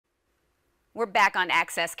We're back on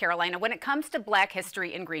Access Carolina. When it comes to Black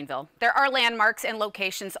history in Greenville, there are landmarks and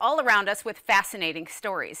locations all around us with fascinating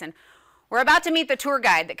stories. And we're about to meet the tour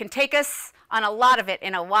guide that can take us on a lot of it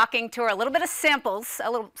in a walking tour. A little sample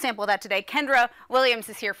of that today. Kendra Williams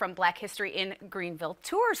is here from Black History in Greenville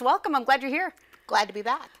Tours. Welcome. I'm glad you're here. Glad to be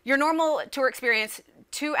back. Your normal tour experience,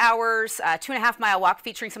 2 hours, 2.5-mile walk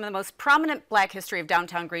featuring some of the most prominent Black history of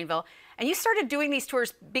downtown Greenville. And you started doing these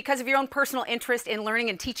tours because of your own personal interest in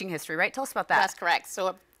learning and teaching history, right? Tell us about that. That's correct.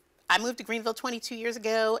 So I moved to Greenville 22 years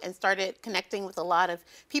ago and started connecting with a lot of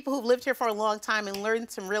people who've lived here for a long time and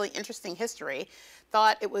learned some really interesting history.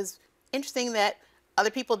 Thought it was interesting that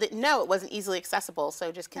other people didn't know it wasn't easily accessible.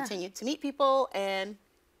 So just continued to meet people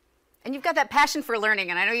And you've got that passion for learning,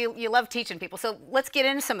 and I know you love teaching people, so let's get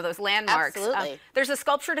into some of those landmarks. Absolutely. There's a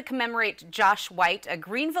sculpture to commemorate Josh White, a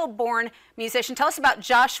Greenville-born musician. Tell us about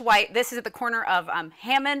Josh White. This is at the corner of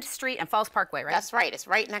Hammond Street and Falls Parkway, right? That's right. It's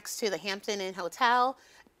right next to the Hampton Inn Hotel.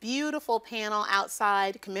 Beautiful panel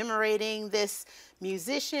outside commemorating this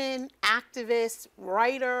musician, activist,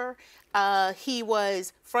 writer. He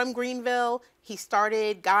was from Greenville. He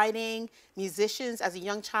started guiding musicians as a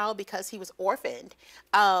young child because he was orphaned.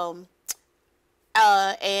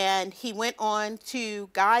 And he went on to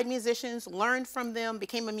guide musicians, learned from them,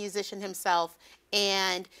 became a musician himself,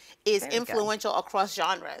 and is influential across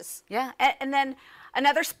genres. Yeah, and then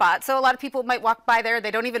another spot, so a lot of people might walk by there,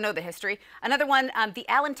 they don't even know the history. Another one, the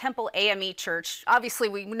Allen Temple AME Church. Obviously,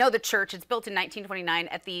 we know the church. It's built in 1929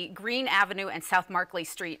 at the Green Avenue and South Markley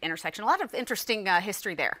Street intersection. A lot of interesting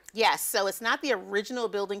history there. Yes, so it's not the original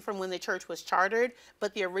building from when the church was chartered,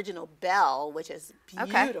 but the original bell, which is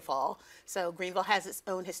beautiful. Okay. So Greenville has its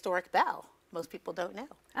own historic bell. Most people don't know.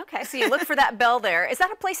 Okay, so you look for that bell there. Is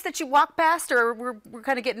that a place that you walk past, or we're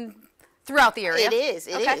kind of getting throughout the area? It is.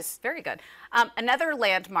 It is. Very good. Another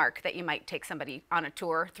landmark that you might take somebody on a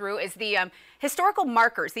tour through is the historical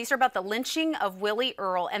markers. These are about the lynching of Willie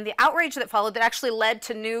Earl and the outrage that followed that actually led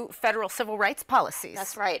to new federal civil rights policies.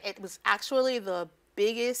 That's right. It was actually the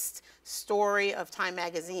biggest story of Time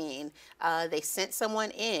magazine. They sent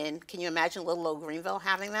someone in. Can you imagine little old Greenville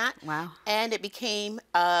having that? Wow. And it became,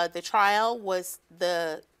 the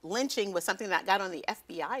lynching was something that got on the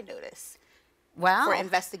FBI notice. Wow. For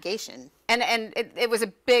investigation. And it was a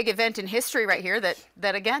big event in history right here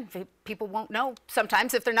that again, people won't know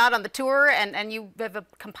sometimes if they're not on the tour, and you have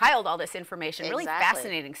compiled all this information. Really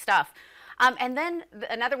fascinating stuff. And then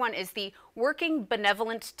another one is the Working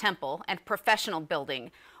Benevolent Temple and Professional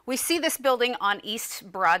Building. We see this building on East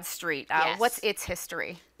Broad Street. Yes. What's its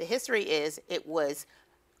history? The history is it was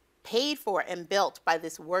paid for and built by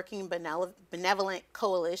this Working Benevolent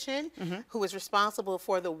Coalition who was responsible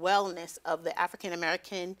for the wellness of the African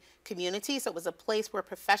American community. So it was a place where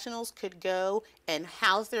professionals could go and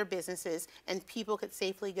house their businesses, and people could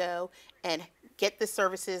safely go and get the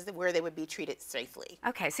services where they would be treated safely.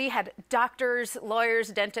 Okay, so you had doctors, lawyers,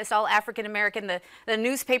 dentists, all African American, the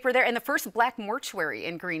newspaper there, and the first Black mortuary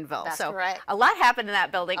in Greenville. That's correct. A lot happened in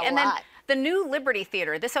that building. Then the new Liberty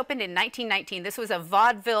Theater, this opened in 1919. This was a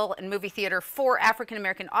vaudeville and movie theater for African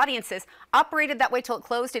American audiences, operated that way till it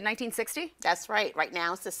closed in 1960? That's right. Right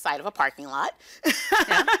now it's the site of a parking lot.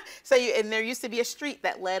 Yeah. And there used to be a street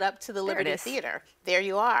that led up to the Liberty Theater. There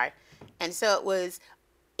you are. And so it was,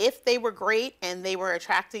 if they were great and they were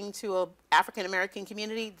attracting to an African American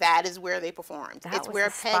community, that is where they performed. It's where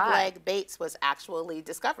Peg Leg Bates was actually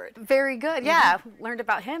discovered. Very good. Yeah, learned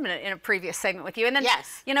about him in a previous segment with you. And then,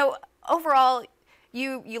 you know, overall,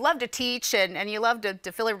 you love to teach and you love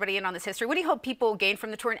to fill everybody in on this history. What do you hope people gain from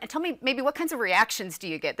the tour? And tell me maybe what kinds of reactions do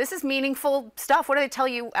you get? This is meaningful stuff. What do they tell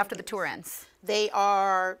you after the tour ends? They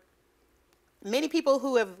are many people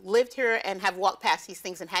who have lived here and have walked past these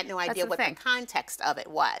things and had no idea what the context of it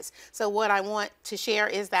was. So what I want to share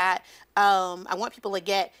is that I want people to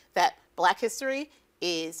get that Black history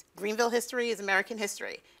is Greenville history, is American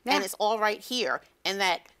history. And it's all right here. And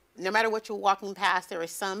that no matter what you're walking past, there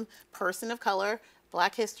is some person of color,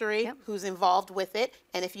 Black history, who's involved with it.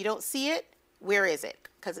 And if you don't see it, where is it?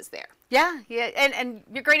 Because it's there. Yeah, and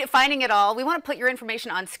you're great at finding it all. We want to put your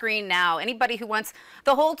information on screen now. Anybody who wants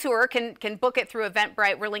the whole tour can book it through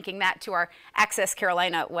Eventbrite. We're linking that to our Access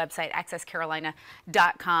Carolina website,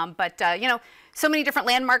 accesscarolina.com. But, you know, so many different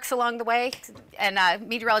landmarks along the way. And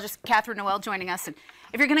meteorologist Catherine Noel joining us. And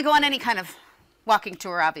if you're going to go on any kind of walking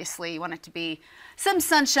tour, obviously, you want it to be some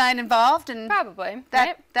sunshine involved, and probably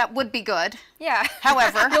that would be good. Yeah.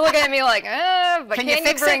 However, you're looking at me like, but can you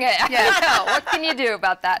bring it? Yeah. I know. What can you do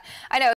about that? I know.